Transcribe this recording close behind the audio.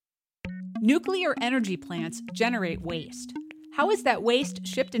Nuclear energy plants generate waste. How is that waste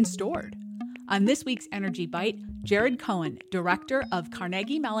shipped and stored? On this week's Energy Bite, Jared Cohen, director of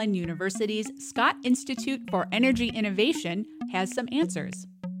Carnegie Mellon University's Scott Institute for Energy Innovation, has some answers.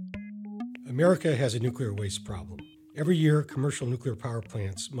 America has a nuclear waste problem. Every year, commercial nuclear power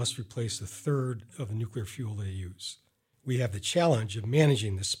plants must replace a third of the nuclear fuel they use. We have the challenge of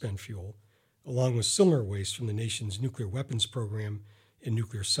managing this spent fuel, along with similar waste from the nation's nuclear weapons program and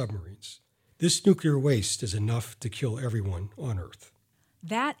nuclear submarines. This nuclear waste is enough to kill everyone on Earth.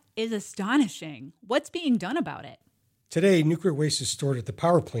 That is astonishing. What's being done about it? Today, nuclear waste is stored at the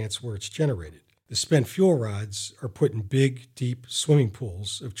power plants where it's generated. The spent fuel rods are put in big, deep swimming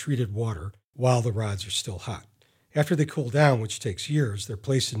pools of treated water while the rods are still hot. After they cool down, which takes years, they're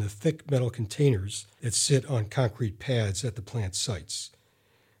placed into thick metal containers that sit on concrete pads at the plant sites.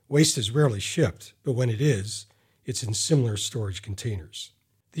 Waste is rarely shipped, but when it is, it's in similar storage containers.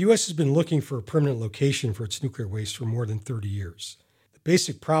 The U.S. has been looking for a permanent location for its nuclear waste for more than 30 years. The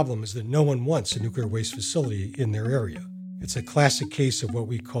basic problem is that no one wants a nuclear waste facility in their area. It's a classic case of what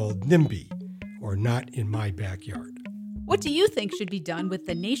we call NIMBY, or not in my backyard. What do you think should be done with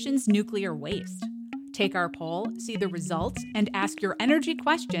the nation's nuclear waste? Take our poll, see the results, and ask your energy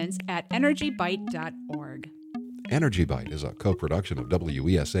questions at energybite.org. Energy Bite is a co-production of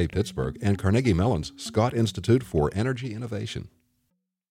WESA Pittsburgh and Carnegie Mellon's Scott Institute for Energy Innovation.